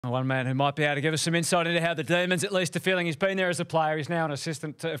One man who might be able to give us some insight into how the Demons, at least a feeling he's been there as a player. He's now an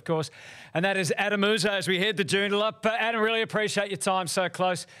assistant, of course. And that is Adem Yze as we head the Joondalup. Adam, really appreciate your time so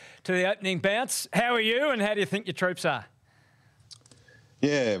close to the opening bounce. How are you and how do you think your troops are?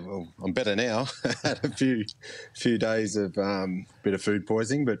 Yeah, well, I'm better now. Had a few days of bit of food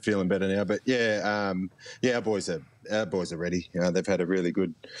poisoning, but feeling better now. But yeah, our boys are ready. They've had a really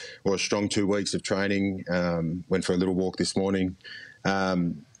good or a strong 2 weeks of training. Went for a little walk this morning.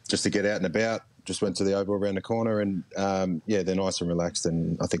 Just to get out and about, just went to the Oval around the corner and, yeah, they're nice and relaxed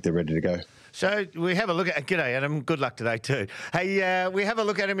and I think they're ready to go. So we have a look at... G'day, Adam. Good luck today too. Hey, we have a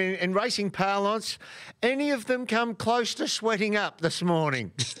look at them in racing parlance. Any of them come close to sweating up this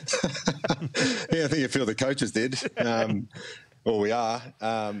morning? Yeah, I think a few of the coaches did. Well, we are.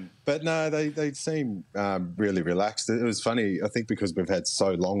 But no, they seem really relaxed. It was funny, I think because we've had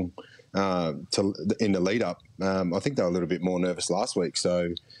so long in the lead up, I think they were a little bit more nervous last week. So,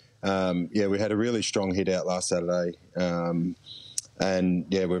 yeah, we had a really strong hit out last Saturday. And,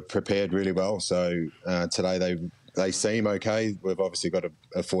 yeah, we're prepared really well. So today they seem okay. We've obviously got a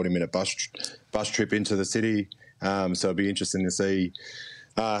 40-minute bus trip into the city. So it'll be interesting to see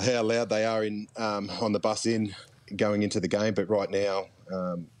how loud they are on the bus going into the game. But right now,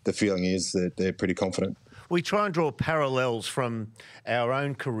 the feeling is that they're pretty confident. We try and draw parallels from our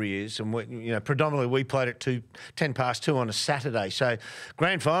own careers, and predominantly we played at 2:10 on a Saturday. So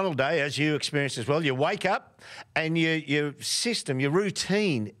grand final day, as you experienced as well, you wake up and your system, your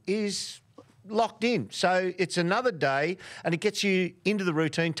routine is locked in. So it's another day, and it gets you into the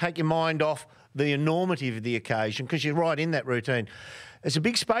routine, take your mind off the enormity of the occasion because you're right in that routine. There's a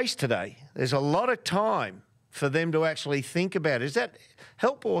big space today. There's a lot of time for them to actually think about it. Is that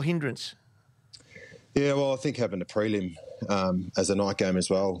help or hindrance? Yeah, well, I think having a prelim as a night game as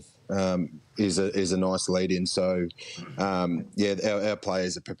well is a nice lead-in. So, yeah, our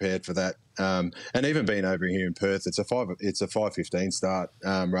players are prepared for that. And even being over here in Perth, it's a 5:15 start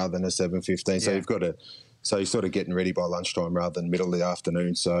rather than a 7:15. So you're sort of getting ready by lunchtime rather than middle of the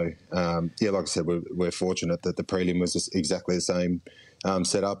afternoon. So, yeah, like I said, we're fortunate that the prelim was exactly the same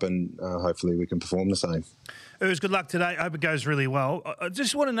setup, and hopefully we can perform the same. It was good luck today. I hope it goes really well. I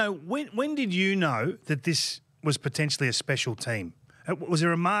just want to know, when did you know that this was potentially a special team? Was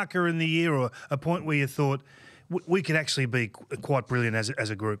there a marker in the year or a point where you thought we could actually be quite brilliant as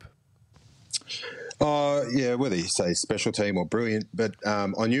a group? Yeah, whether you say special team or brilliant, but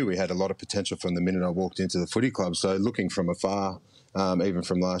I knew we had a lot of potential from the minute I walked into the footy club. So looking from afar, even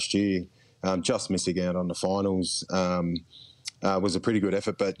from last year, just missing out on the finals, was a pretty good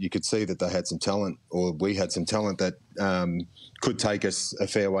effort, but you could see that they had some talent, or we had some talent that could take us a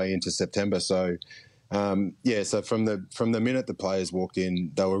fair way into September. So, yeah, so from the minute the players walked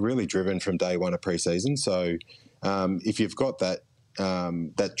in, they were really driven from day one of pre-season. So if you've got that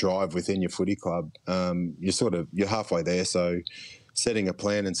drive within your footy club, you're halfway there. So setting a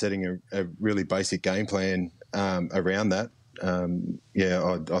plan and setting a really basic game plan around that,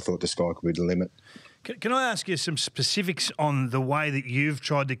 yeah, I thought the sky could be the limit. Can I ask you some specifics on the way that you've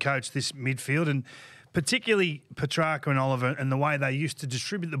tried to coach this midfield, and particularly Petrarca and Oliver, and the way they used to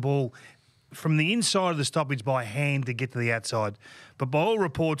distribute the ball from the inside of the stoppage by hand to get to the outside? But by all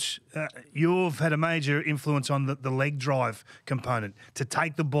reports, you've had a major influence on the leg drive component to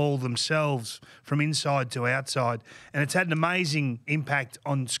take the ball themselves from inside to outside, and it's had an amazing impact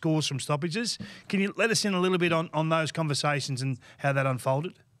on scores from stoppages. Can you let us in a little bit on those conversations and how that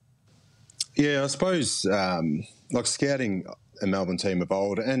unfolded? Yeah, I suppose like scouting a Melbourne team of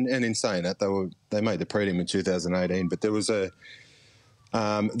old, and in saying that they made the prelim in 2018, but there was a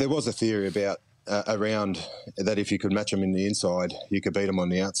theory about around that if you could match them in the inside, you could beat them on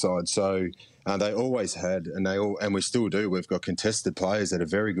the outside. So they always had, and we still do. We've got contested players that are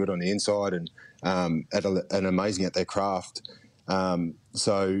very good on the inside and amazing at their craft.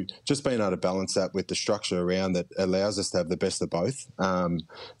 So just being able to balance that with the structure around that allows us to have the best of both.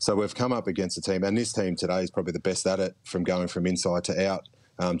 So we've come up against a team, and this team today is probably the best at it from going from inside to out.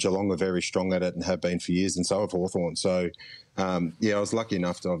 Geelong are very strong at it and have been for years, and so have Hawthorn. So, yeah, I was lucky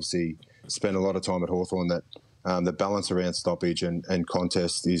enough to obviously spend a lot of time at Hawthorn. That the balance around stoppage and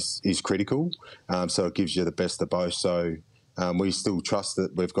contest is critical. So it gives you the best of both. So we still trust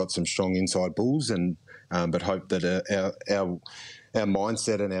that we've got some strong inside bulls, but hope that our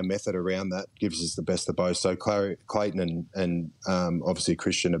mindset and our method around that gives us the best of both. So Clayton and obviously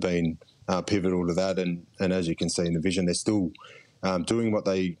Christian have been pivotal to that, and as you can see in the vision, they're still doing what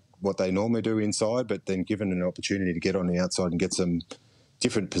they normally do inside, but then given an opportunity to get on the outside and get some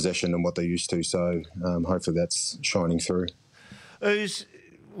different possession than what they used to. So hopefully that's shining through.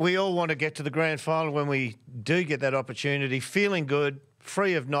 We all want to get to the grand final when we do get that opportunity, feeling good,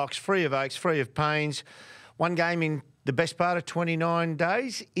 free of knocks, free of aches, free of pains. One game in the best part of 29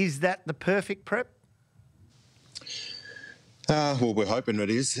 days. Is that the perfect prep? Well, we're hoping it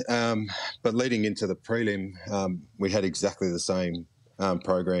is. But leading into the prelim, we had exactly the same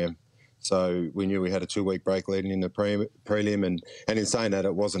program. So we knew we had a 2-week break leading into prelim. And in saying that,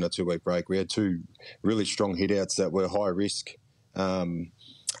 it wasn't a 2-week break. We had 2 really strong hit-outs that were high risk, but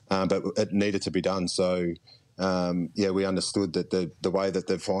it needed to be done. So, we understood that the way that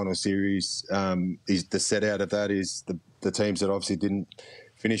the final series is, the set out of that is the teams that obviously didn't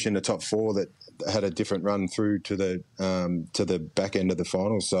finish in the top 4 that had a different run through to the back end of the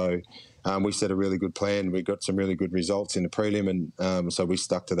final. So we set a really good plan. We got some really good results in the prelim, and so we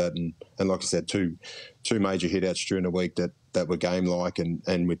stuck to that. And like I said, two major hit-outs during the week that were game-like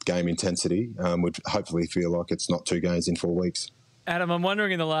and with game intensity would hopefully feel like it's not 2 games in 4 weeks. Adam, I'm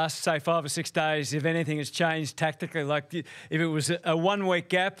wondering in the last, say, 5 or 6 days, if anything has changed tactically. Like, if it was a 1-week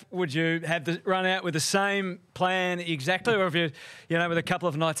gap, would you have run out with the same plan exactly? Or have you, with a couple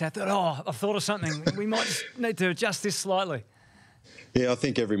of nights out, I've thought of something. We might just need to adjust this slightly. Yeah, I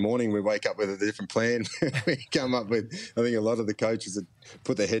think every morning we wake up with a different plan. We come up with, I think a lot of the coaches that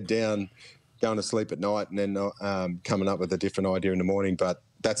put their head down, going to sleep at night and then coming up with a different idea in the morning. But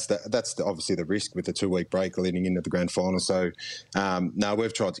that's obviously the risk with the 2-week break leading into the grand final. So, no,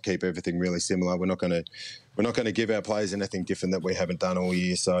 we've tried to keep everything really similar. We're not going to give our players anything different that we haven't done all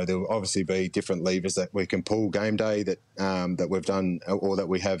year. So there will obviously be different levers that we can pull game day that we've done or that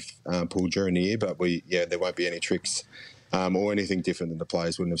we have pulled during the year. But there won't be any tricks or anything different that the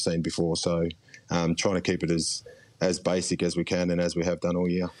players wouldn't have seen before. So, trying to keep it as basic as we can and as we have done all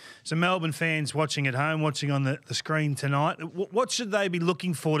year. So Melbourne fans watching at home, watching on the screen tonight, what should they be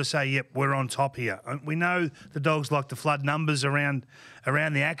looking for to say, yep, we're on top here? We know the Dogs like to flood numbers around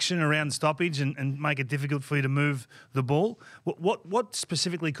the action, around stoppage and make it difficult for you to move the ball. What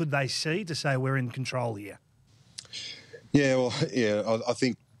specifically could they see to say we're in control here? I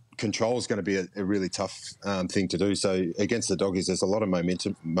think control is going to be a really tough thing to do. So against the Doggies, there's a lot of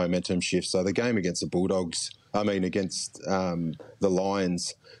momentum shifts. So the game against the Bulldogs, against the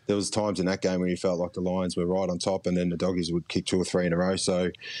Lions, there was times in that game where you felt like the Lions were right on top and then the Doggies would kick 2 or 3 in a row. So,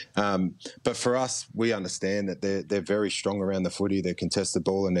 but for us, we understand that they're very strong around the footy. Their contested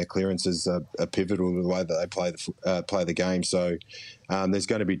ball and their clearances are pivotal to the way that they play the game. So there's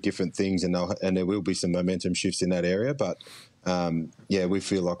going to be different things and there will be some momentum shifts in that area. But we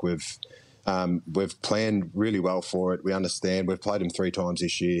feel like we've planned really well for it. We understand. We've played them 3 times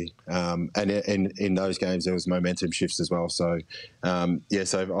this year, and in those games there was momentum shifts as well. So,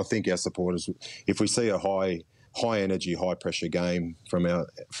 so I think our supporters, if we see a high energy, high pressure game from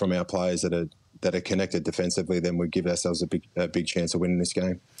our players that are connected defensively, then we give ourselves a big chance of winning this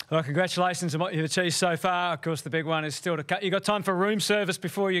game. Well, congratulations on what you've achieved so far. Of course, the big one is still to cut. You got time for room service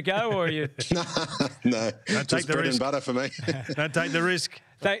before you go, or are you? No, just bread and butter for me. Don't take the risk.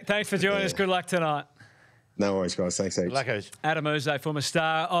 Thanks for joining us. Good luck tonight. No worries, guys. Thanks, heaps. Adem Yze, former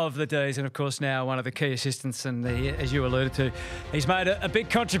star of the D's and, of course, now one of the key assistants. And as you alluded to, he's made a big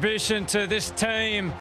contribution to this team.